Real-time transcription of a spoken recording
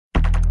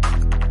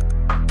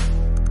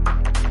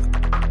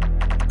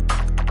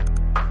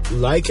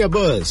Like a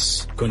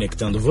Buzz,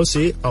 conectando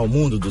você ao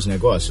mundo dos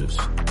negócios.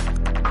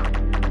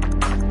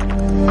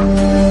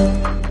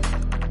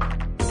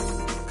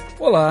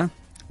 Olá,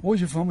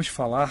 hoje vamos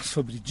falar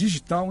sobre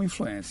Digital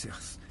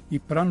Influencers. E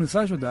para nos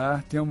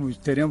ajudar,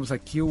 teremos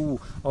aqui o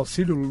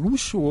auxílio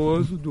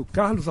luxuoso do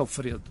Carlos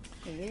Alfredo.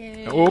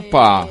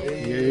 Opa!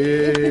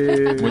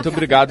 Muito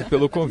obrigado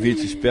pelo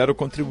convite, espero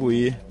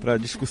contribuir para a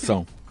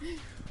discussão.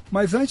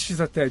 Mas antes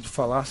até de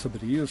falar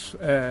sobre isso,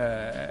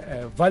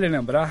 vale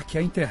lembrar que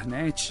a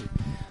internet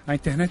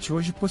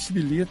hoje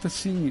possibilita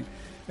assim,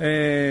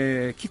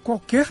 que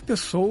qualquer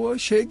pessoa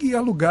chegue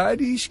a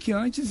lugares que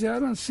antes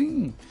eram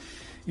assim,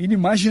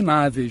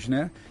 inimagináveis,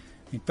 né?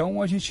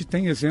 Então a gente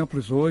tem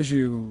exemplos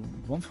hoje,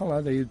 vamos falar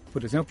daí,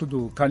 por exemplo,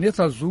 do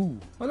Caneta Azul.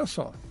 Olha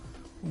só,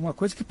 uma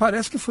coisa que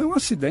parece que foi um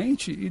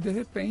acidente e de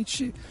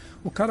repente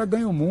o cara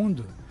ganha o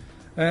mundo.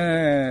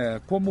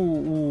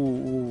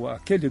 Como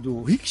aquele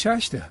do Rick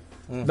Chester,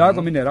 da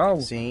água mineral.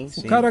 Sim.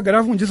 Cara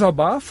grava um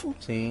desabafo,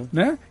 Sim.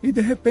 né? E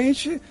de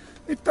repente ele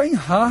está em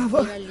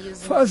Harvard ele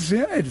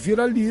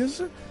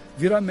viraliza,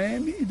 vira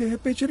meme e de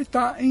repente ele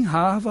está em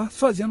Harvard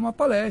fazendo uma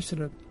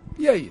palestra.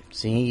 E aí?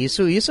 Sim,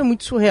 isso é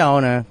muito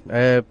surreal, né?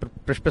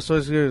 Para as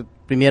pessoas,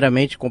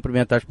 primeiramente,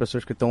 cumprimentar as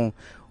pessoas que estão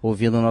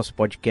ouvindo o nosso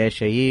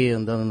podcast aí,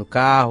 andando no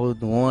carro,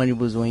 no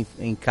ônibus ou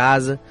em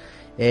casa.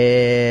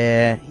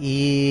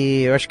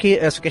 E eu acho que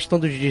essa questão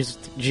dos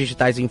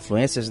digitais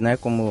influencers, né?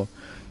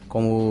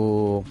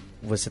 Como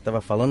você estava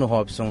falando,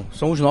 Robson,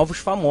 são os novos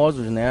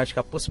famosos, né? Acho que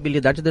a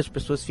possibilidade das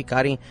pessoas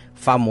ficarem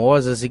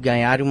famosas e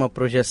ganharem uma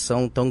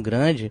projeção tão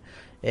grande,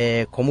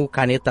 como o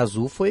Caneta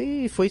Azul,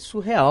 foi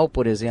surreal,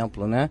 por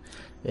exemplo, né?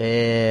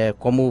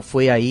 Como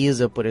foi a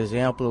Isa, por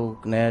exemplo,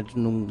 né?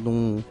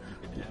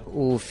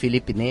 O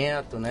Felipe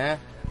Neto, né?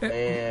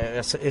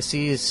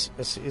 Esses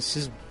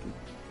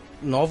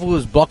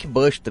novos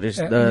blockbusters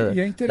da e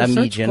é interessante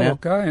mídia,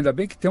 colocar, né? Ainda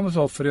bem que temos o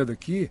Alfredo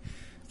aqui,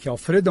 que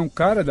Alfredo é um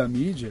cara da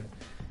mídia,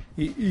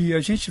 e a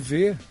gente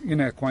vê,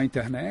 né, com a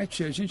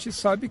internet, a gente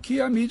sabe que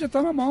a mídia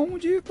está na mão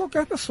de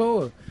qualquer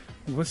pessoa.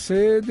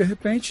 Você, de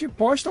repente,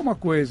 posta uma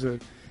coisa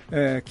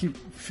que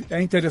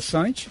é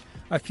interessante,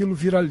 aquilo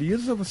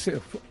viraliza,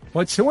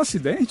 pode ser um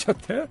acidente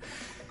até,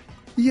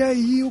 e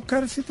aí o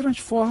cara se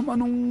transforma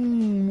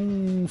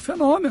num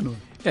fenômeno.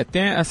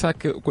 Tem essa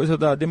coisa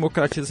da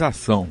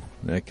democratização,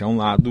 né, que é um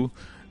lado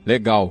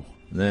legal,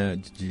 né,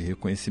 de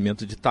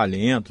reconhecimento de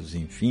talentos,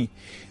 enfim.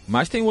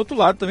 Mas tem outro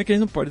lado também que a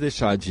gente não pode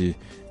deixar de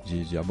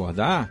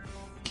abordar,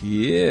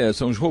 que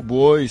são os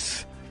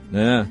robôs,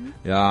 né,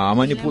 a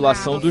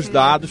manipulação dos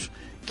dados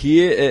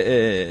que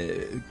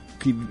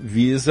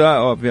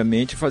visa,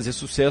 obviamente, fazer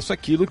sucesso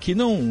aquilo que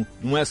não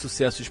é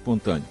sucesso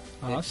espontâneo.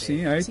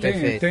 Sim, aí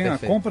tem a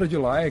compra de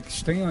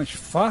likes, tem as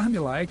farm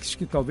likes,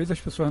 que talvez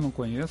as pessoas não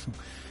conheçam.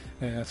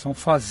 São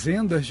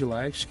fazendas de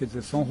likes, quer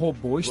dizer, são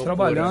robôs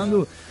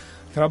trabalhando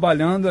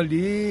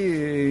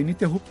ali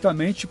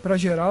ininterruptamente para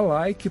gerar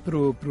like para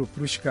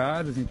os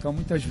caras. Então,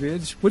 muitas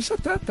vezes, por isso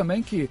até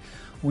também que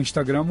o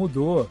Instagram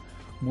mudou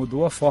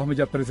a forma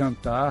de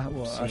apresentar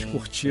as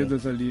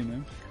curtidas ali, né?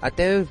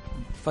 Até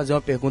fazer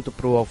uma pergunta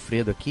para o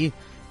Alfredo aqui.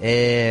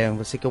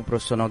 Você que é um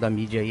profissional da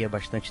mídia aí há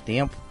bastante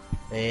tempo,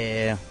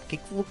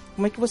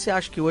 como é que você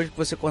acha que hoje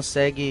você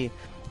consegue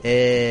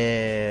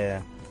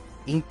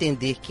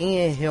entender quem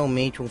é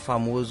realmente um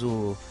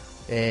famoso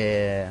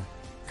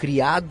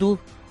criado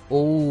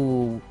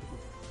ou,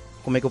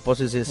 como é que eu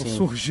posso dizer assim,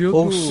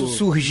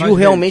 surgiu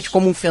realmente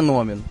como um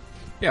fenômeno?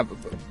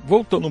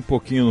 Voltando um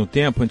pouquinho no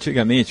tempo,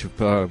 antigamente,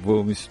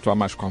 vou me situar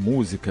mais com a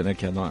música, né,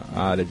 que é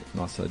a área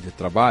nossa de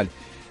trabalho.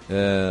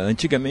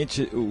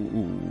 Antigamente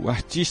o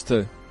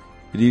artista,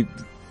 ele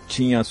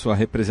tinha a sua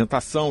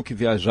representação, que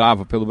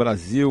viajava pelo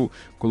Brasil,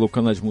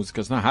 colocando as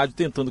músicas na rádio,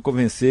 tentando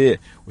convencer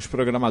os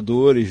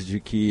programadores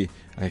de que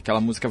aquela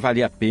música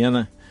valia a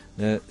pena,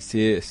 né,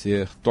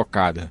 ser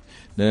tocada,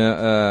 né?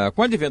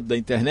 Com o advento da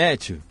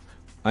internet,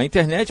 a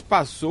internet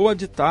passou a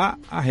ditar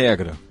a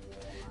regra,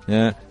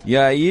 né? E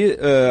aí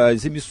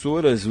as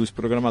emissoras, os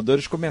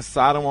programadores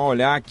começaram a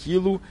olhar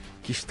aquilo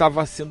que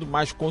estava sendo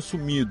mais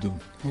consumido.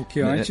 O que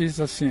antes,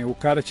 assim, o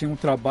cara tinha um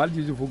trabalho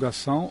de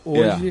divulgação,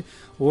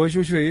 hoje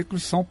os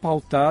veículos são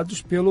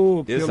pautados pela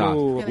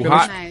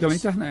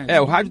internet.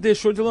 O rádio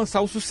deixou de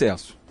lançar o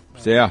sucesso,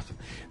 certo?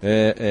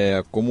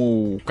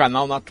 Como o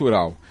canal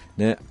natural,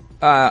 né?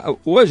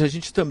 Hoje a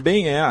gente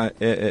também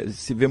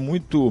se vê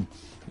muito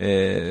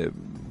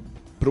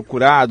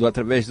procurado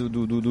através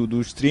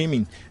do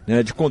streaming,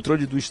 né, de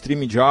controle do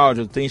streaming de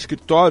áudio. Tem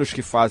escritórios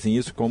que fazem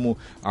isso, como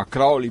a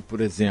Crowley, por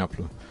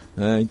exemplo.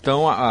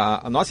 Então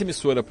a nossa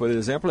emissora, por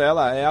exemplo,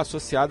 ela é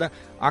associada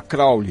à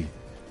Crowley,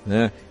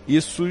 né?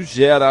 Isso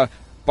gera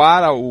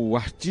para o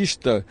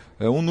artista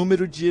um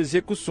número de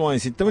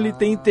execuções. Então ele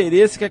tem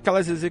interesse que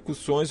aquelas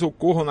execuções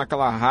ocorram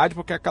naquela rádio,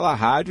 porque aquela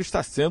rádio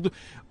está sendo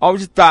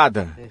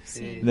auditada,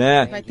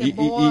 né? Vai ter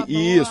boa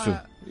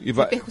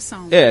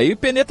repercussão. E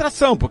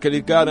penetração, porque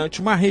ele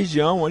garante uma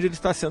região onde ele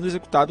está sendo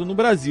executado no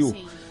Brasil,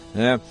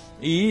 né?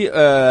 E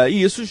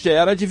isso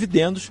gera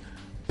dividendos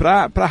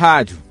para a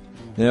rádio.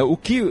 Né? O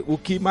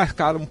que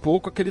marcaram um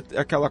pouco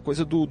aquela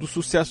coisa do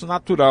sucesso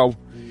natural.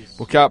 Isso.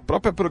 Porque a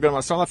própria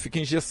programação ela fica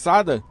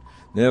engessada,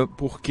 né?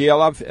 Porque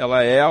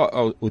ela é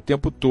o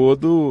tempo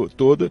todo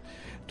toda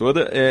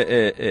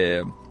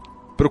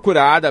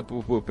procurada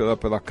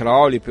pela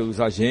Crowley,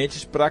 pelos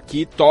agentes, para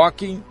que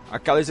toquem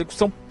aquela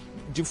execução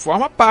de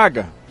forma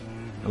paga.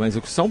 É uma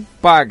execução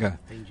paga,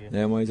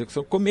 né? Uma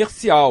execução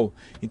comercial.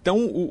 Então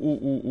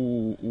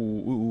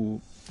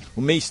o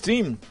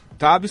mainstream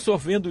está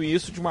absorvendo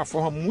isso de uma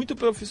forma muito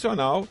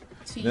profissional,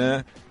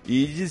 né?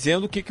 E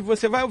dizendo o que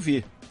você vai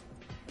ouvir.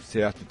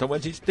 Certo? Então a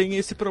gente tem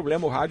esse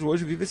problema, o rádio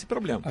hoje vive esse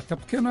problema. Até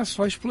porque não é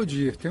só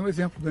explodir. Tem um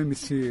exemplo do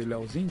MC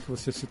Leozinho, que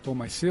você citou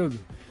mais cedo.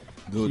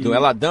 Do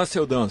Ela Dança,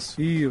 Eu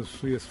Danço.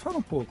 Isso. Fala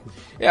um pouco.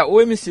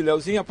 O MC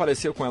Leozinho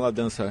apareceu com Ela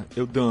Dança,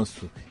 Eu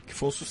Danço, que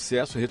foi um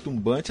sucesso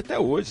retumbante até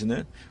hoje,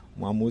 né?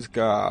 Uma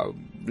música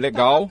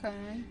legal,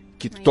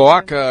 que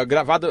toca,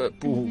 gravada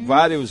por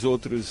vários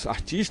outros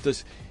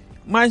artistas,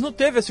 mas não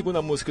teve a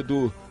segunda música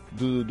do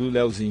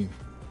Leozinho.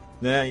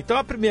 Né? Então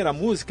a primeira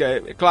música,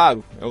 é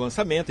claro, é o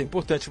lançamento, é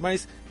importante,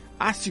 mas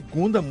a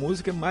segunda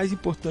música é mais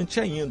importante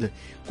ainda.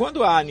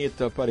 Quando a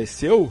Anitta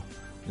apareceu,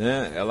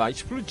 né, ela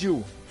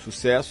explodiu.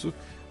 Sucesso,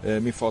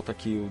 me falta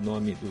aqui o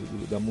nome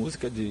da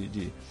música,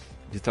 de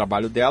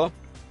trabalho dela.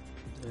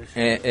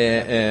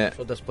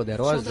 Show das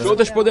Poderosas? Show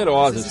das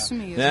Poderosas. Isso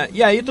mesmo. Né?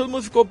 E aí todo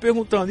mundo ficou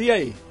perguntando, e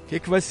aí? O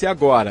que vai ser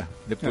agora,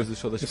 depois do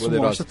Show das Poderosas?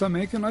 Isso mostra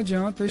também que não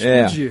adianta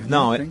explodir.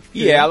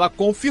 E ela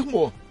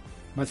confirmou.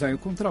 Mas aí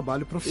com um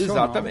trabalho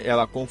profissional. Exatamente,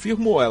 ela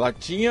confirmou, ela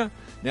tinha,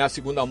 né, a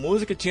segunda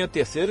música, tinha a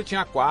terceira,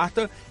 tinha a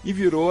quarta e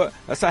virou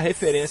essa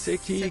referência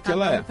que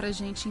ela é. Pra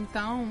gente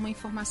então uma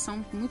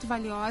informação muito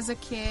valiosa,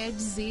 que é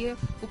dizer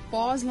o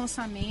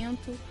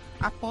pós-lançamento,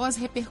 a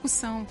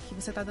pós-repercussão, que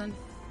você está dando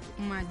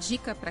uma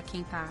dica para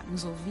quem está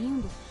nos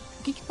ouvindo,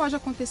 o que pode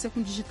acontecer com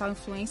o digital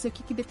influencer, o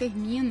que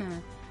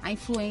determina a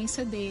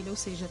influência dele, ou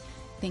seja,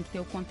 tem que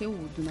ter o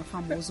conteúdo, né? O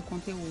famoso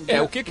conteúdo.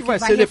 O que vai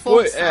ser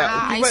depois?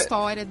 A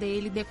história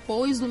dele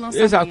depois do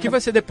lançamento. Exato, o que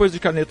vai ser depois de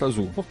Caneta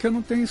Azul? Porque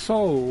não tem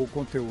só o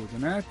conteúdo,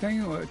 né?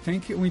 Tem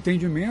que o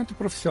entendimento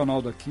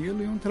profissional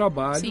daquilo e um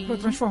trabalho para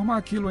transformar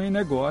aquilo em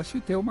negócio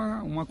e ter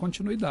uma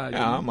continuidade.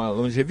 Né? Uma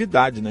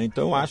longevidade, né?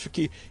 Então acho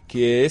que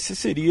esse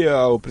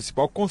seria o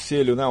principal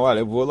conselho, né? Olha,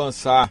 eu vou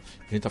lançar,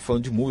 a gente está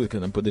falando de música,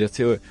 né? Poderia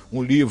ser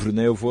um livro,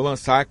 né? Eu vou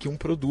lançar aqui um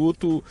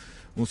produto,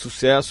 um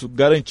sucesso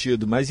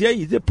garantido, mas e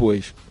aí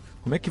depois?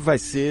 Como é que vai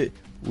ser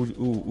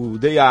o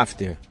day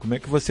after? Como é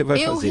que você vai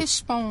fazer? Eu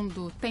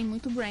respondo, tem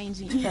muito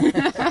branding.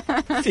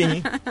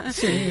 Sim,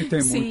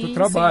 tem muito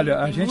trabalho.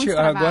 A gente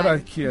agora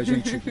aqui,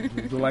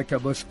 do Like a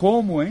Bus,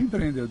 como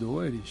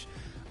empreendedores,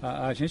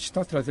 a gente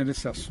está trazendo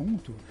esse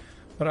assunto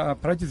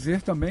para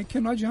dizer também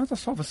que não adianta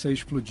só você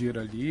explodir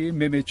ali,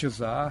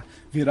 memetizar,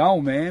 virar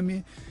um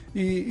meme.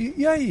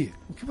 E aí,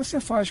 o que você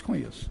faz com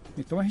isso?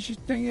 Então a gente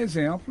tem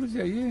exemplos,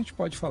 e aí a gente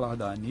pode falar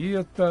da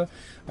Anitta,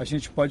 a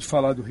gente pode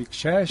falar do Rick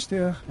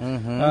Chester,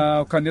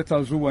 o Caneta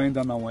Azul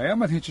ainda não é,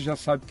 mas a gente já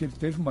sabe que ele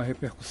teve uma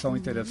repercussão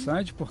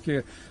interessante,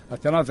 porque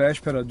até na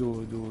véspera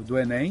do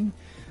Enem,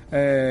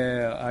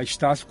 a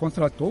Estácio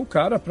contratou o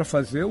cara para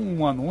fazer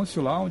um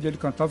anúncio lá, onde ele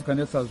cantava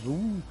Caneta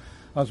Azul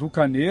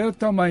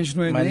caneta, mas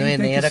no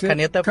Enem era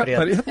caneta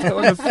preta.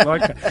 Olha só,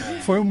 cara.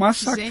 Foi uma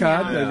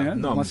sacada, né?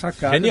 Uma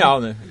sacada. Genial,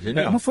 né?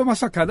 Genial. Não foi uma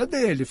sacada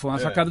dele, foi uma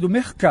sacada do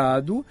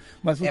mercado,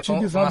 mas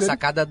utilizando uma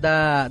sacada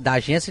da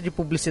agência de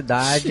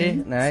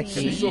publicidade, né?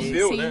 Que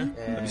absorveu, né?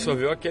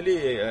 Absorveu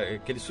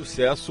aquele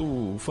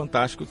sucesso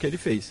fantástico que ele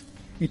fez.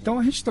 Então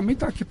a gente também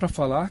está aqui para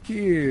falar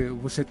que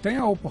você tem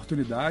a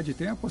oportunidade,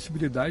 tem a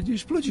possibilidade de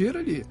explodir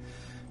ali,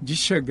 de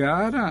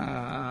chegar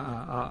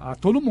a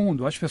todo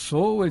mundo, as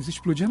pessoas,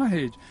 explodir na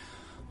rede.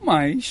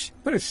 Mas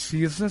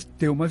precisa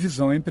ter uma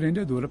visão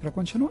empreendedora para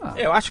continuar.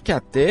 Eu acho que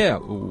até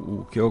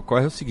o que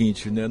ocorre é o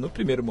seguinte, né? No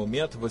primeiro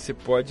momento você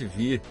pode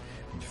vir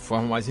de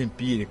forma mais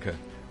empírica,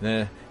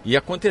 né? E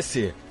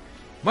acontecer.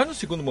 Mas no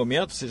segundo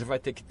momento você já vai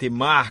ter que ter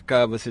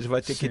marca, você já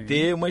vai ter que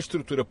ter uma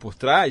estrutura por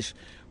trás,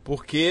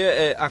 porque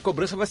a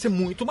cobrança vai ser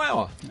muito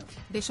maior.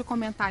 Deixa eu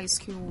comentar isso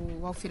que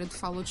o Alfredo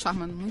falou de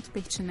forma muito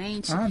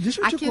pertinente.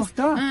 Deixa eu te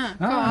cortar.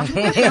 Claro.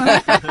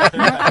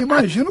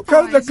 Imagina o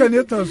cara da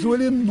Caneta Azul,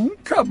 ele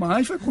nunca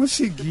mais vai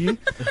conseguir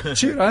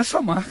tirar essa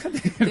marca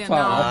dele.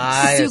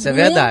 Isso é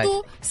verdade.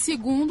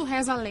 Segundo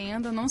reza a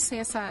lenda, não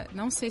sei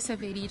se é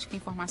verídica a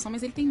informação,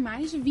 mas ele tem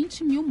mais de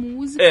 20 mil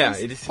músicas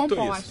ele citou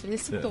compostas. isso. Ele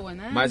citou,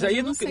 né? Mas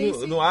aí não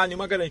há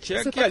nenhuma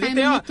garantia que ali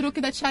tem no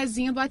truque da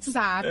tiazinha do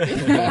WhatsApp.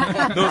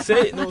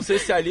 Não sei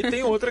se ali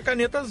tem outra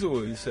caneta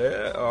azul. Isso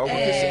é algo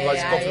que vai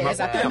se confirmar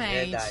com o tempo.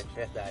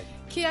 Verdade.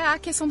 Que é a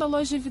questão da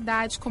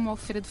longevidade, como o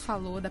Alfredo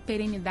falou, da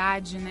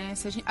perenidade, né?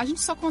 A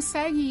gente só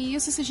consegue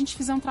isso se a gente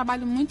fizer um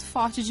trabalho muito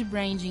forte de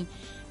branding,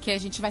 que a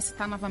gente vai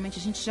citar novamente.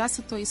 A gente já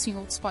citou isso em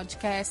outros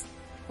podcasts,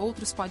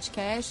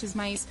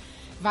 mas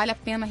vale a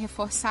pena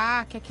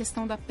reforçar que a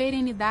questão da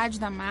perenidade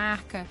da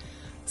marca,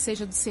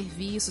 seja do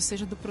serviço,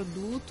 seja do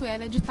produto,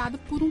 ela é ditada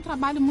por um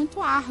trabalho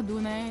muito árduo,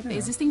 né?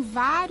 Existem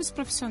vários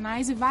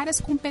profissionais e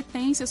várias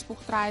competências por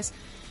trás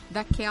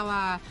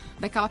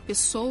daquela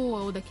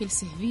pessoa ou daquele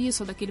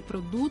serviço ou daquele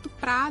produto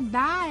para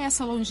dar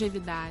essa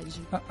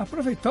longevidade.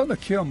 Aproveitando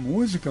aqui a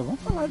música, vamos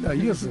falar da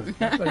Isa.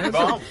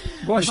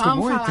 Gosto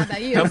Vamos muito. falar da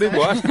Isa? Também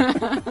gosto.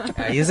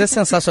 A Isa é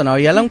sensacional.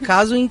 E ela é um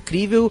caso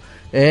incrível,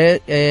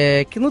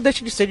 que não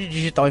deixa de ser de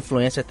digital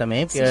influencer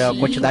também, porque a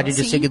quantidade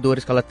de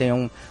seguidores que ela tem é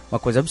uma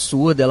coisa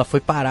absurda. Ela foi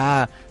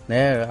parar,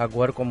 né,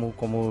 agora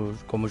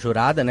como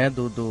jurada, né,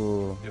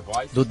 do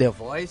The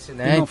Voice,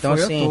 né? Então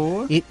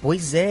assim,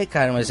 pois é,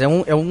 cara, mas é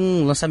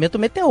um lançamento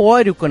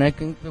meteórico, né?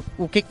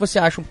 O que você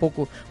acha um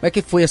pouco? Como é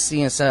que foi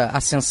assim essa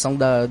ascensão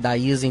da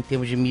Isa em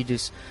termos de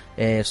mídias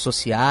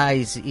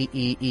sociais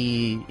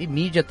e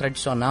mídia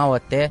tradicional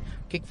até?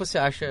 O que você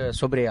acha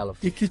sobre ela?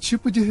 E que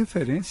tipo de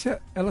referência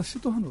ela se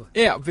tornou?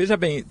 Veja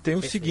bem, tem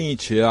o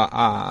seguinte,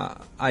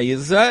 a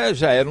Isa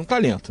já era um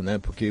talento, né?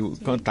 Porque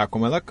cantar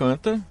como ela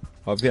canta,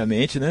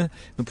 obviamente, né?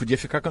 Não podia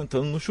ficar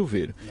cantando no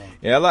chuveiro.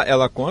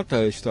 Ela conta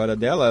a história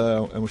dela,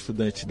 ela é uma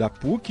estudante da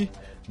PUC,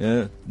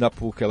 né? Na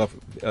PUC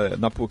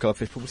ela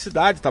fez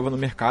publicidade, estava no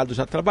mercado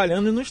já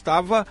trabalhando e não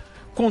estava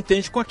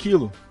contente com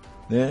aquilo.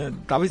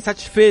 Estava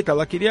insatisfeita,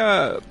 ela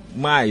queria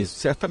mais,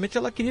 certamente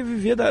ela queria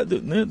viver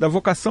da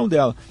vocação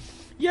dela.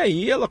 E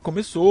aí ela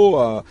começou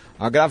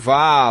a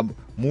gravar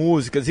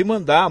músicas e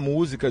mandar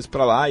músicas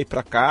para lá e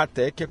para cá,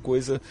 até que a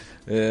coisa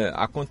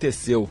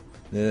aconteceu,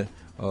 né?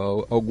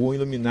 Algum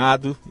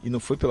iluminado, e não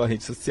foi pela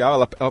rede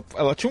social,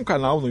 ela tinha um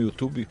canal no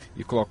YouTube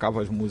e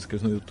colocava as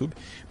músicas no YouTube,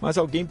 mas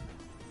alguém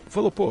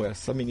falou, pô,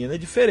 essa menina é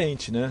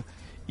diferente, né?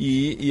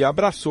 E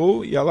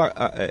abraçou e ela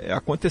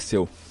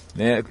aconteceu,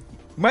 né?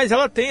 Mas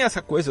ela tem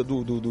essa coisa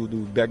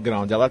do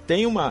background, ela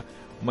tem uma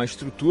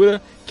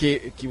estrutura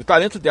que o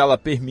talento dela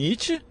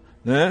permite,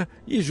 né?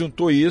 E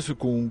juntou isso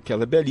com que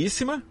ela é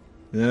belíssima,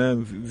 né?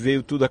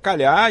 Veio tudo a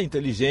calhar,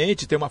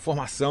 inteligente, tem uma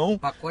formação.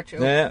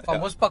 Né? O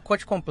famoso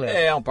pacote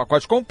completo. Um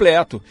pacote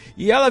completo.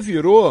 E ela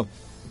virou,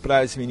 para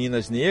as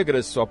meninas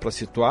negras, só para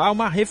situar,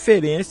 uma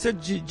referência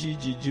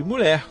de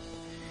mulher.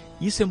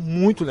 Isso é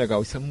muito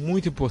legal, isso é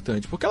muito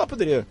importante, porque ela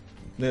poderia,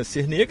 né,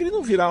 ser negra e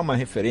não virar uma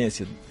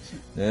referência,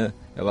 né?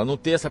 Ela não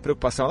tem essa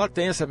preocupação, ela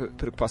tem essa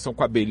preocupação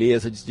com a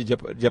beleza,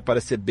 de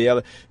aparecer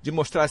bela, de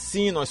mostrar,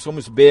 sim, nós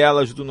somos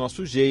belas do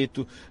nosso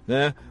jeito,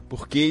 né?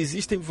 Porque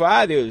existem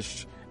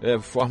várias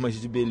formas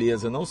de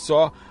beleza, não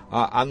só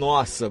a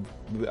nossa,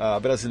 a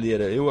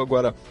brasileira. Eu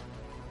agora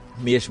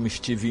mesmo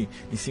estive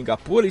em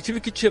Singapura e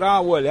tive que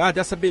tirar o olhar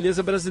dessa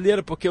beleza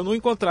brasileira, porque eu não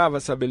encontrava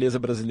essa beleza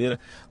brasileira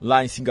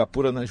lá em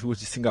Singapura, nas ruas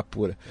de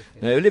Singapura.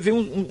 Eu levei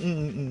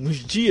uns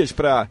dias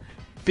para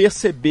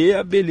perceber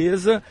a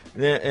beleza,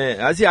 né,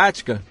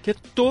 asiática, que é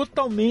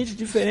totalmente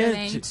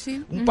diferente.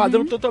 Um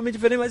padrão totalmente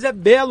diferente, mas é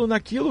belo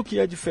naquilo que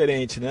é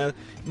diferente, né?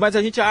 Mas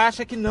a gente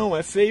acha que não,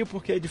 é feio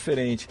porque é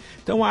diferente.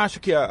 Então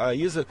acho que a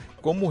Isa,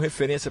 como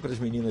referência para as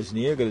meninas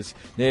negras,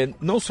 né,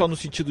 não só no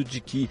sentido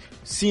de que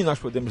sim, nós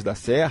podemos dar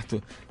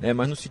certo, né,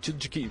 mas no sentido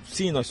de que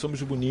sim, nós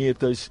somos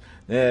bonitas,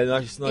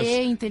 nós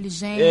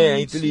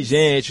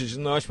inteligentes,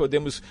 nós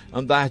podemos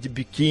andar de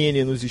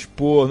biquíni, nos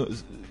expor.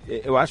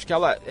 Eu acho que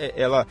ela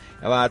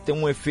tem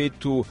um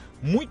efeito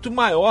muito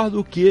maior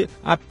do que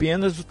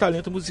apenas o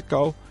talento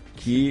musical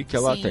que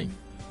ela tem.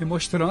 E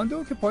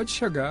mostrando que pode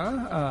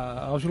chegar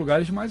aos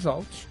lugares mais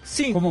altos.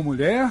 Sim. Como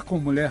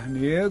mulher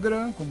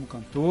negra, como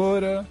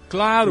cantora.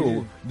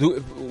 Claro,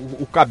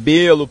 o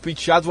cabelo, o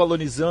penteado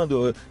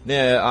valorizando,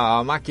 né,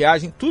 a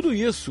maquiagem, tudo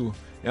isso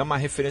é uma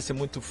referência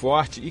muito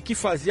forte e que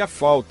fazia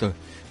falta.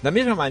 Da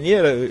mesma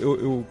maneira,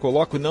 eu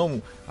coloco, não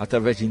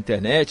através de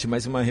internet,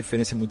 mas uma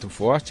referência muito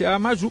forte, é a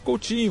Maju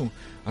Coutinho.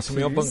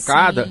 Assumiu a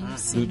bancada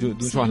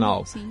do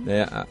jornal.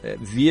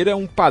 Vira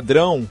um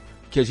padrão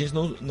que a gente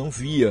não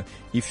via.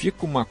 E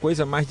fica uma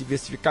coisa mais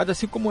diversificada,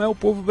 assim como é o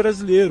povo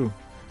brasileiro.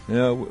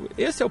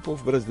 Esse é o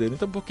povo brasileiro.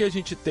 Então, por que a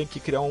gente tem que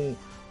criar ou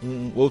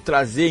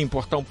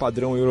importar um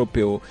padrão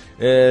europeu?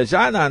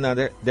 Já na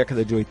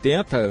década de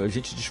 80, a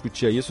gente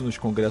discutia isso nos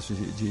congressos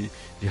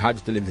de rádio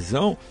e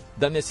televisão,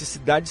 da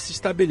necessidade de se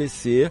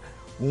estabelecer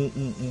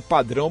um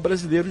padrão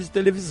brasileiro de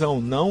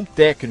televisão, não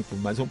técnico,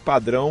 mas um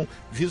padrão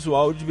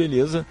visual de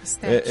beleza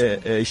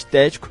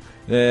estético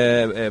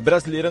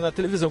brasileira na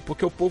televisão,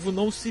 porque o povo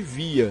não se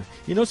via,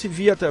 e não se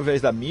via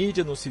através da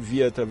mídia, não se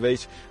via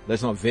através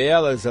das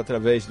novelas,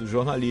 através do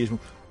jornalismo.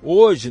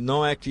 Hoje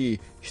não é que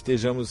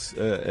estejamos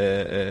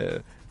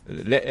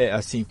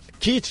assim,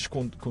 kits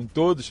com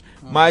todos,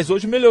 mas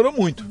hoje melhorou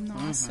muito.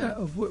 Nossa.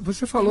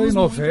 Você falou em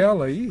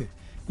novela aí,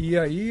 e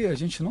aí a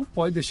gente não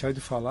pode deixar de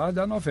falar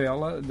da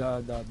novela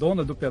da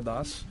Dona do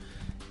Pedaço,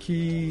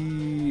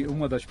 que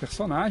uma das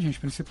personagens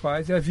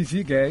principais é a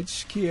Vivi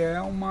Guedes, que é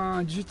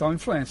uma digital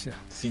influencer.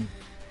 Sim.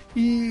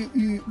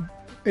 E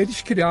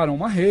eles criaram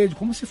uma rede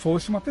como se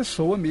fosse uma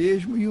pessoa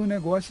mesmo, e o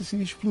negócio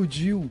assim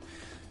explodiu.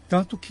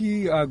 Tanto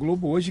que a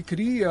Globo hoje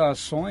cria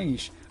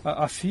ações.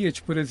 A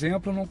Fiat, por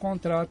exemplo, não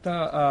contrata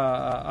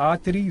a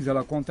atriz,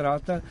 ela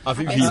contrata a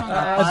Vivi.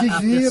 A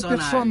Vivi, a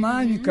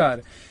personagem,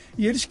 cara.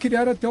 E eles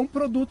criaram até um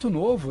produto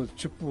novo,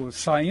 tipo,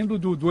 saindo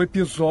do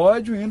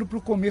episódio, indo pro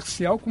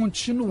comercial,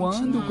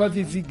 continuando com a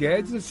Vivi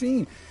Guedes,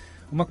 assim,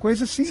 Uma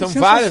coisa assim, São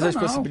várias as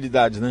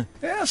possibilidades, né?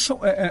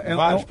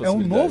 É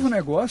um novo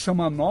negócio, é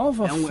uma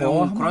nova forma. É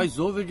um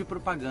crossover de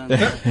propaganda.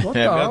 Total,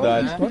 É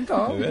verdade.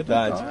 Total. É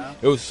verdade. Total.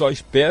 Eu só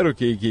espero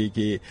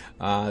que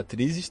a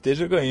atriz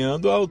esteja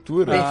ganhando a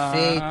altura.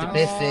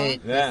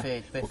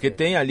 Perfeito. Porque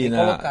tem ali Bem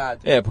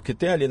colocado. porque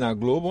tem ali na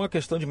Globo uma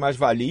questão de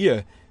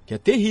mais-valia que é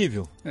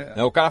terrível.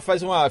 Né? O cara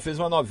fez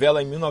uma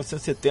novela em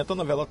 1970, a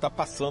novela está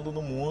passando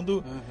no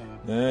mundo,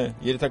 né?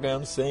 E ele está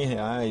ganhando R$100,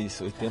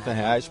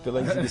 R$80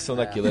 pela exibição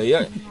daquilo. Aí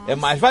é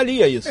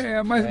mais-valia isso.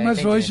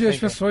 Mas hoje as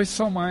pessoas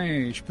são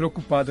mais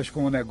preocupadas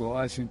com o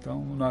negócio,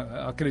 então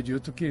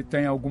acredito que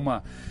tem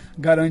alguma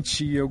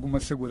garantia, alguma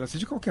segurança.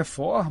 De qualquer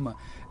forma,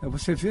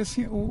 você vê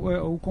assim,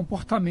 o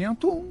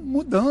comportamento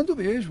mudando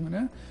mesmo,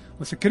 né?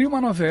 Você cria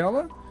uma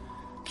novela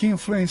que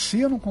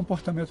influencia no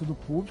comportamento do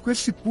público,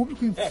 esse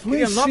público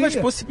influencia... Cria novas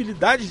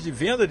possibilidades de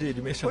venda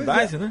de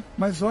merchandising, né?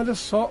 Mas olha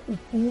só o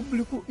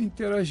público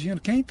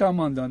interagindo. Quem está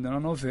mandando na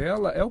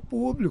novela é o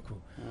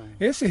público.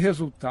 Esse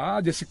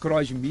resultado, esse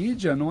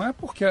cross-mídia, não é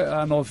porque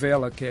a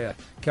novela quer,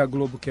 que a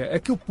Globo quer, é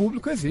que o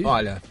público exige.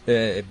 Olha,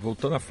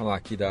 voltando a falar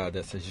aqui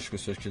dessas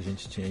discussões que a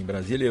gente tinha em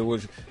Brasília, eu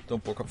hoje estou um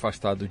pouco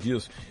afastado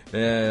disso,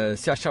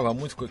 se achava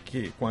muito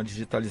que com a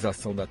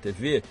digitalização da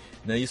TV,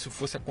 né, isso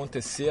fosse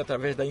acontecer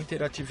através da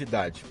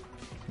interatividade.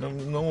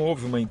 Não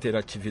houve uma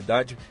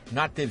interatividade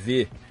na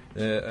TV,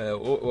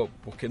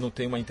 porque não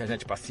tem uma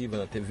internet passiva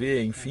na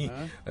TV, enfim,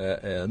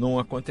 não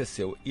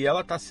aconteceu. E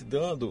ela está se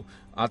dando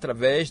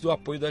através do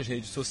apoio das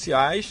redes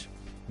sociais,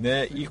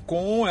 né, e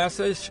com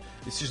essas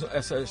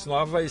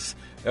novas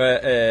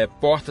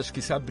portas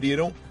que se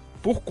abriram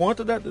por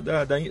conta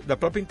da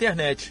própria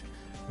internet.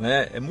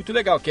 Né? É muito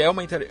legal, que é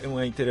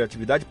uma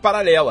interatividade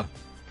paralela.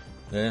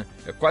 Né?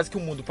 É quase que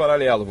um mundo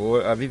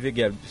paralelo. A Vivi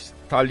Guerra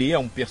está ali, é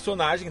um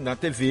personagem na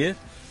TV,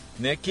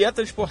 né, que é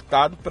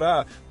transportado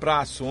para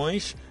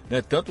ações,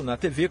 né, tanto na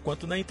TV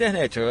quanto na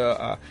internet.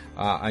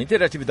 A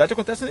interatividade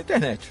acontece na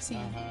internet.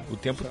 Sim. O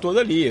tempo todo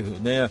ali,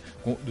 né,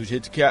 do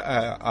jeito que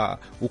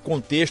o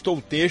contexto ou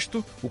o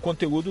texto, o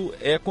conteúdo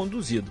é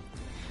conduzido.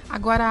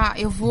 Agora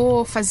eu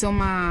vou fazer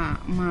uma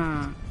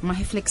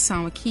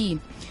reflexão aqui,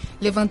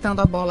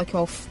 levantando a bola que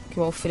o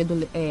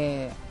Alfredo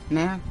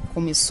né,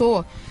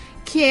 começou,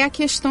 que é a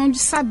questão de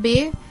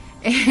saber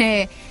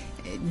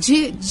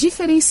de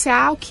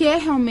diferenciar o que é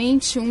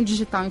realmente um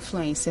digital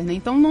influencer, né?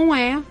 Então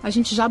a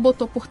gente já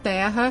botou por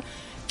terra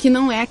que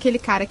não é aquele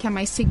cara que é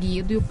mais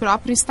seguido, e o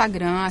próprio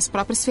Instagram, as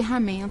próprias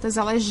ferramentas,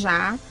 elas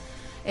já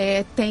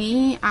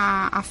têm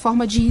a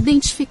forma de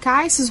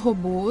identificar esses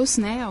robôs,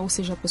 né? Ou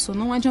seja, a pessoa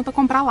não adianta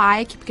comprar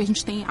like, porque a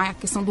gente tem a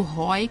questão do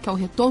ROI, que é o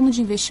retorno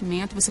de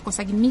investimento, você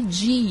consegue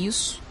medir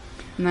isso.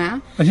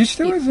 Né? A gente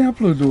tem um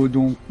exemplo de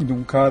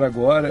um cara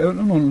agora, eu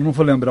não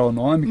vou lembrar o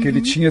nome, que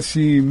ele tinha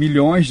assim,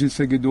 milhões de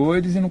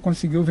seguidores e não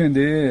conseguiu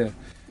vender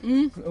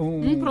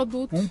um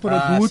produto.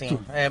 Sim.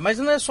 Mas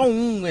não é só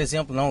um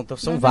exemplo, não.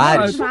 São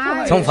vários.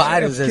 São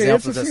vários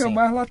exemplos. Esse assim. É o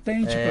mais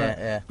latente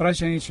pra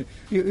gente.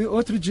 E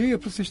outro dia,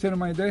 para vocês terem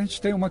uma ideia, a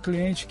gente tem uma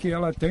cliente que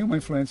ela tem uma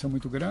influência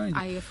muito grande.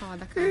 Aí eu ia falar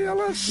da Carla. E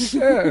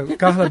ela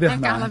Carla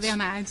Bernardi. Carla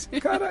Bernardi.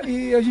 Cara,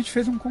 e a gente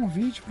fez um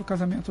convite pro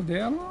casamento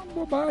dela, uma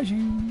bobagem,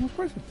 uma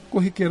coisa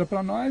corriqueira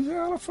para nós, e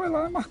ela foi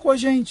lá e marcou a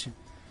gente.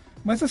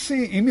 Mas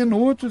assim, em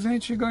minutos a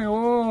gente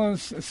ganhou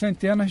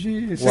centenas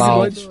de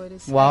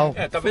seguidores. Uau!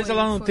 Talvez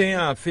ela não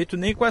tenha feito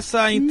nem com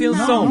essa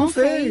intenção. Não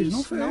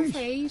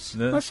fez.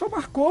 Né? Mas só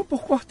marcou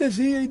por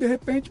cortesia e de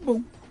repente,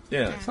 bum.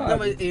 Não,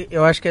 mas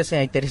eu acho que assim,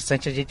 é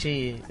interessante a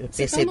gente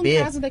perceber.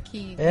 No caso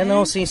daqui,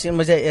 sim,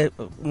 mas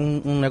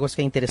um negócio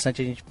que é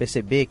interessante a gente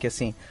perceber que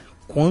assim,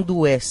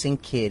 quando é sem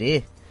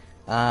querer,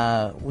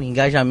 o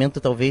engajamento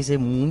talvez é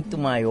muito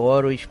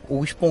maior,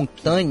 o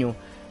espontâneo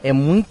é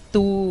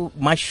muito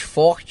mais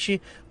forte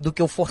do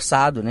que o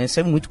forçado, né? Isso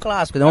é muito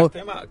clássico. Então...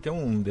 Tem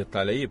um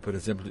detalhe aí, por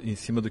exemplo, em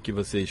cima do que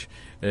vocês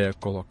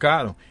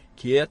colocaram,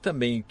 que é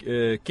também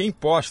quem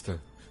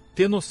posta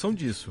ter noção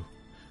disso.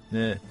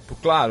 Né?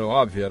 Claro,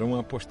 óbvio, era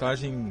uma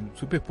postagem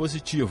super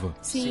positiva,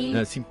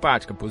 né?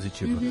 Simpática,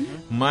 positiva.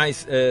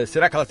 Mas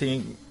será que ela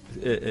tem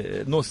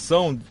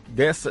noção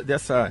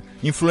dessa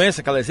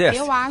influência que ela exerce?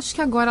 Eu acho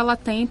que agora ela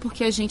tem,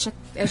 porque a gente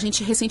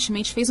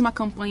recentemente fez uma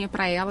campanha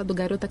para ela do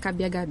Garota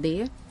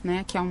KBHD,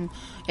 né, que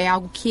é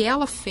algo que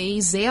ela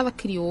fez, ela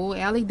criou,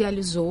 ela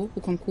idealizou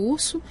o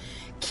concurso,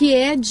 que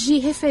é de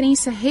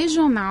referência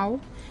regional,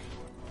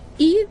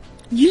 e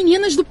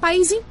meninas do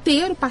país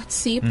inteiro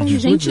participam.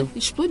 Gente,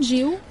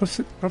 explodiu.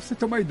 Para você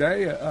ter uma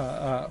ideia,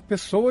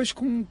 pessoas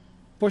com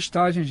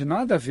postagens de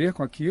nada a ver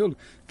com aquilo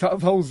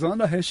estavam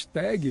usando a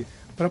hashtag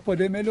para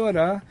poder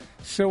melhorar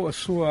seu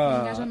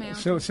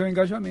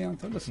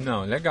engajamento.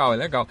 Não, é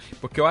legal.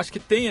 Porque eu acho que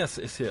tem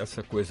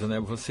essa coisa,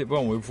 né?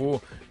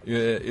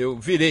 Eu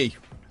virei,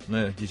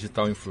 né,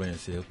 digital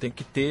influencer. Eu tenho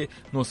que ter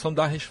noção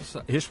da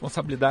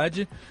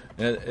responsabilidade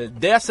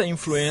dessa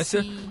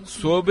influência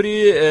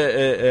sobre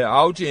a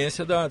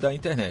audiência da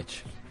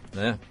internet.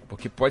 Né?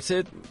 Porque pode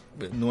ser,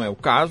 não é o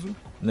caso,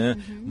 né?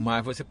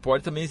 Mas você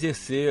pode também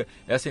exercer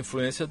essa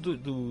influência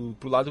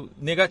pro lado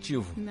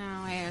negativo.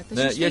 Não, né?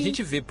 gente E a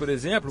gente vê, por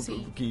exemplo,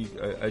 Sim. que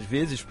às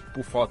vezes,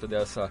 por falta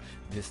dessa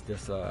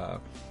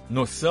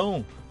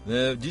noção,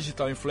 né,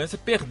 digital influencer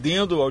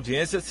perdendo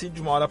audiência assim,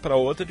 de uma hora para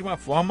outra de uma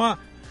forma,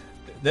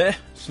 né,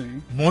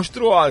 Sim.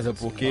 monstruosa,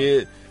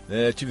 porque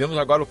tivemos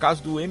agora o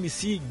caso do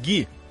MC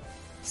Gui.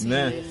 Sim,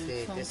 né?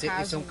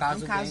 Esse é um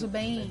caso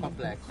bem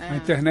complexo. A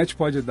internet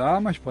pode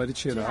dar, mas pode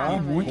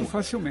tirar muito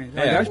facilmente.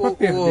 É. Aliás, para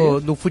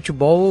perder... No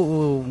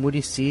futebol, o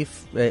Muricy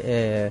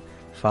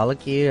fala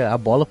que a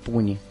bola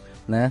pune,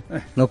 né?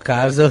 No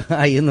caso,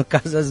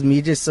 as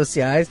mídias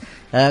sociais,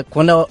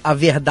 quando a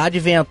verdade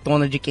vem à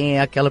tona de quem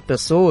é aquela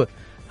pessoa,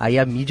 aí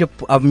a mídia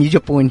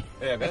pune.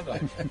 É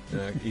verdade.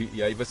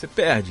 E aí você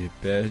perde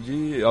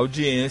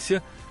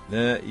audiência,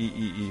 né?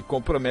 E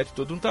compromete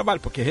todo um trabalho,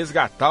 porque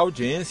resgatar a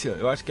audiência,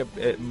 eu acho que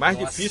é mais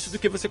difícil do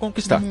que você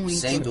conquistar. Muito.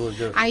 Sem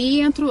dúvida.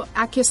 Aí entra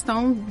a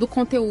questão do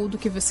conteúdo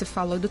que você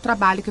falou, do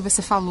trabalho que você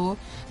falou,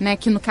 né?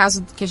 Que no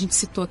caso que a gente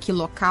citou aqui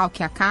local,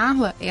 que é a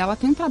Carla, ela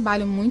tem um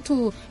trabalho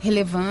muito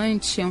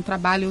relevante, é um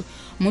trabalho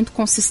muito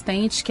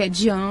consistente, que é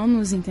de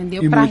anos,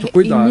 entendeu? E muito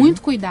cuidado. E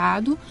muito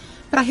cuidado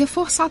para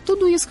reforçar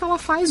tudo isso que ela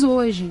faz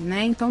hoje,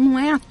 né? Então não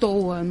é à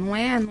toa, não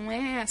é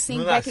sem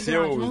Não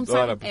background, nasceu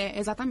não hora.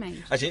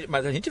 exatamente.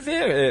 Mas a gente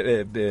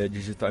vê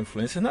digital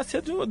influencer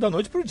nascer da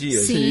noite pro dia.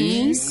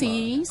 Sim.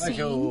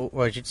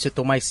 A gente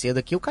citou mais cedo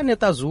aqui, o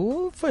Caneta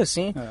Azul foi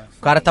assim. É.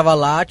 O cara tava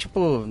lá,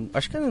 tipo,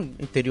 acho que no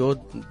interior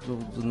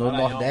do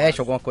Maranhão,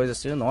 Nordeste, alguma coisa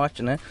assim, no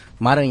Norte, né?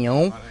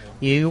 Maranhão.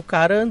 E aí o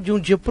cara, de um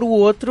dia pro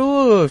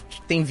outro,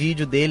 tem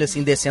vídeo dele,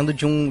 assim, descendo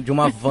de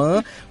uma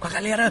van, com a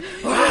galera...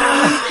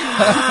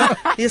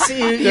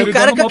 E o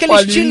cara com aquele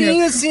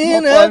estilinho, assim,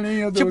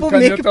 né? Tipo,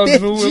 meio que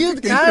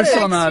perdido, cara.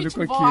 Impressionado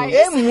com aquilo.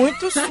 É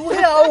muito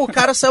surreal. O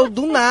cara saiu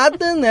do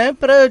nada, né?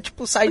 Pra,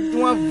 tipo, sair de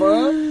uma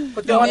van,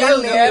 ter uma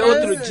galera...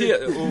 Outro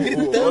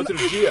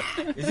dia,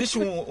 existe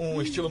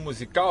um estilo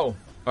musical,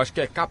 acho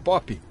que é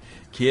K-pop,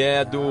 que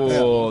é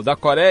da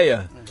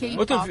Coreia.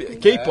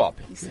 K-pop.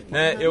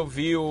 Né? Eu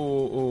vi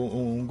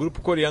um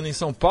grupo coreano em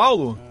São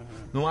Paulo,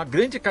 numa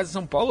grande casa de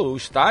São Paulo, o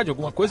estádio,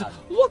 alguma coisa,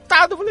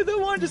 lotado. Eu falei, de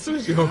onde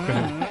surgiu,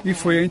 cara? E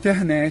foi a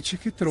internet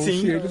que trouxe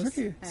Sim. eles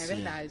aqui. É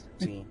verdade.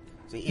 Sim.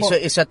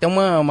 Isso é até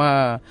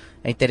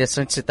é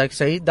interessante citar que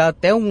isso aí dá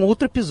até um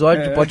outro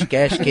episódio de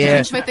podcast. Que A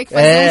gente vai ter que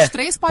fazer uns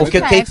 3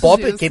 podcasts.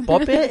 Porque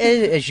K-pop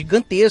é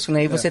gigantesco,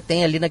 né? E você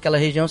tem ali naquela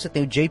região, você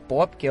tem o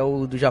J-pop, que é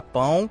o do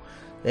Japão.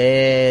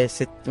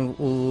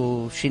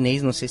 O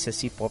chinês, não sei se é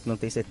C-pop, não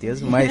tenho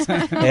certeza, mas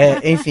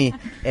enfim.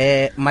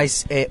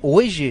 Mas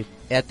hoje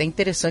é até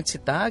interessante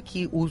citar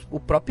que o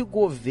próprio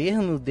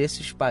governo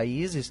desses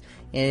países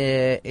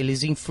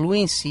eles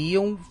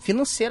influenciam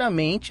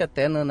financeiramente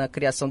até na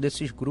criação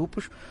desses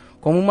grupos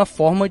como uma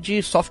forma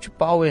de soft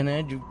power,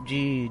 né?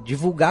 De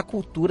divulgar a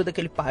cultura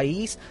daquele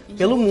país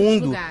pelo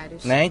mundo,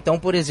 lugares. né? Então,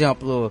 por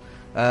exemplo,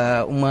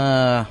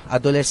 uma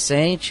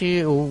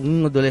adolescente ou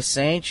um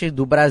adolescente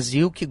do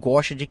Brasil que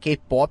gosta de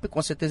K-pop,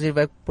 com certeza ele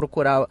vai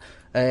procurar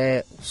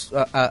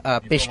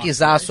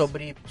pesquisar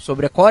sobre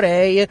a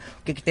Coreia,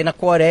 o que tem na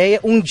Coreia.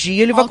 Um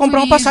dia ele vai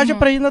comprar uma passagem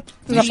para ir na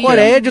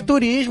Coreia de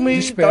turismo e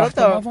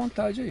Desperta uma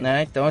vontade aí.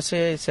 Né? Então isso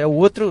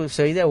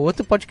aí é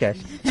outro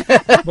podcast.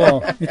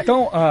 Bom,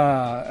 então,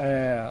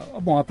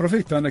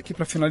 aproveitando aqui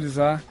para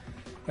finalizar,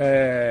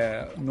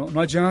 não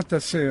adianta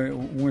ser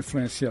um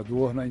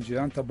influenciador, não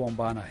adianta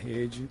bombar na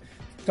rede,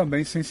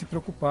 também sem se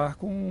preocupar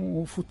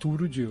com o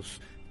futuro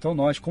disso. Então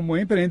nós, como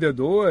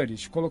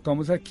empreendedores,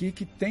 colocamos aqui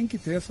que tem que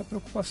ter essa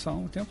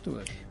preocupação o tempo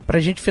todo. Para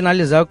a gente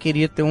finalizar, eu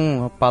queria ter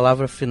uma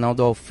palavra final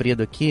do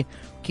Alfredo aqui.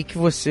 O que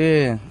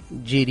você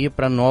diria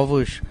para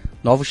novos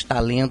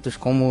talentos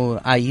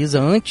como a Isa,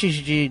 antes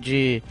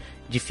de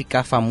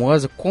ficar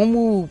famosa,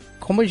 como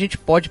a gente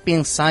pode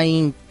pensar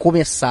em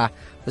começar?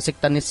 Você que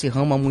está nesse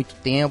ramo há muito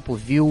tempo,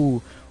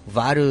 viu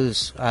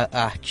vários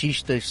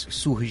artistas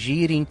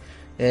surgirem,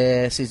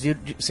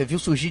 você viu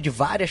surgir de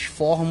várias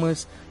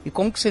formas, e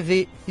como que você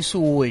vê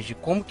isso hoje?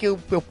 Como que eu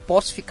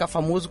posso ficar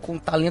famoso com o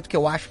talento que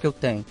eu acho que eu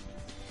tenho?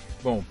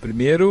 Bom,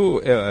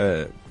 primeiro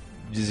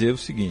dizer o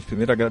seguinte,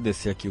 primeiro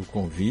agradecer aqui o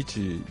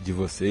convite de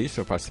vocês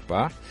para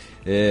participar,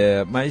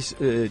 mas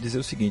dizer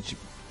o seguinte,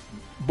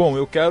 bom,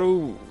 eu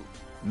quero,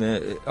 né,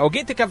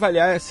 alguém tem que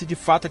avaliar se de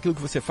fato aquilo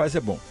que você faz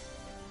é bom,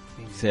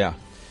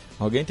 certo?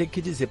 Alguém tem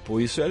que dizer, pô,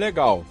 isso é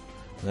legal,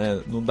 né?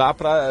 Não dá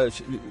para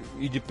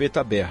ir de peito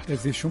aberto.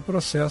 Existe um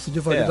processo de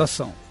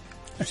validação.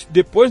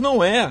 Depois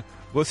não é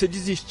você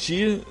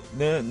desistir,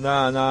 né,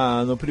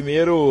 no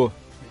primeiro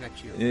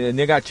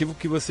negativo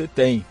que você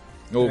tem,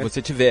 ou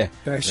você tiver.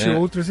 Teste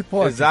outras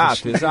hipóteses.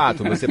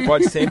 Exato. Você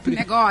pode sempre,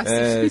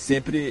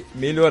 sempre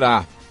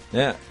melhorar.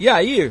 Né? E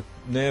aí,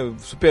 né,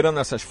 superando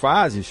essas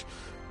fases,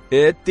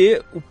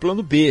 ter o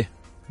plano B.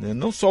 Né?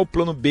 Não só o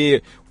plano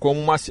B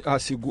como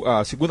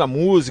a segunda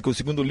música, o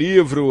segundo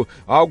livro,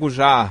 algo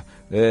já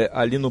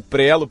ali no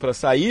prelo para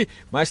sair,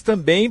 mas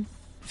também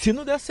se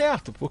não der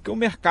certo, porque o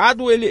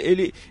mercado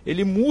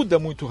ele muda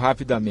muito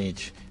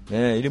rapidamente.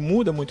 Ele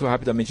muda muito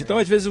rapidamente. Então,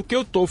 às vezes, o que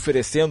eu estou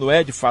oferecendo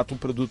é, de fato, um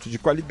produto de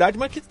qualidade,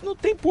 mas que não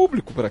tem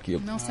público para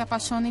aquilo. Não se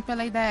apaixonem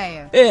pela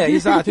ideia.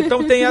 Exato.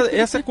 Então, tem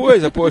essa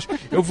coisa. Poxa,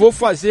 eu vou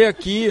fazer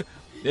aqui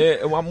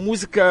uma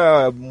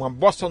música, uma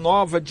bossa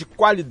nova de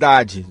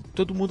qualidade.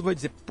 Todo mundo vai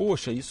dizer,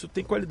 poxa, isso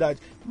tem qualidade.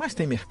 Mas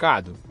tem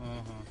mercado?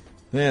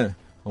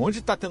 Onde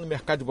está tendo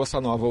mercado de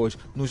bossa nova hoje?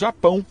 No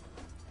Japão.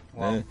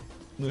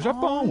 No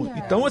Japão. Olha.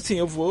 Então, assim,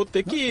 eu vou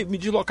ter que me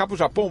deslocar para o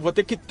Japão, vou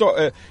ter que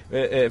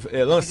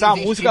lançar a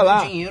música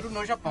lá. Dinheiro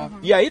no Japão.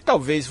 E aí,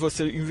 talvez,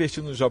 você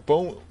investir no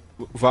Japão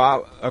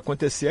vá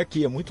acontecer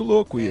aqui. É muito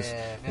louco isso.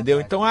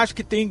 Entendeu? Então, acho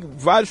que tem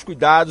vários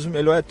cuidados. O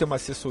melhor é ter uma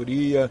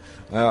assessoria,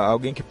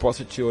 alguém que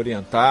possa te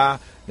orientar.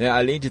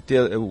 Além de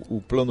ter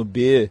o plano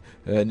B,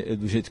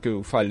 do jeito que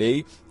eu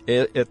falei,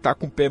 estar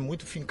com o pé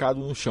muito fincado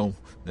no chão.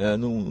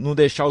 Não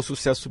deixar o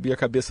sucesso subir a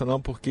cabeça,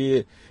 não,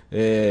 porque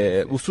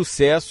o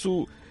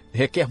sucesso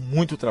requer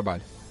muito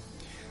trabalho.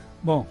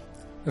 Bom,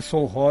 eu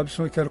sou o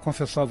Robson e quero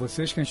confessar a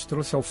vocês que a gente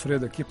trouxe o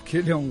Alfredo aqui porque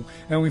ele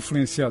é um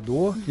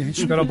influenciador e a gente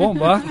espera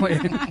bombar com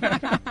ele.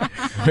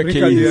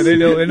 Brincadeira,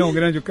 ele é um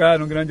grande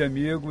cara, um grande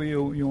amigo e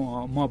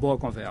uma boa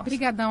conversa.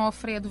 Obrigadão,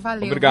 Alfredo.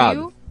 Valeu. Obrigado.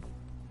 Viu?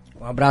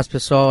 Um abraço,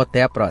 pessoal.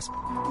 Até a próxima.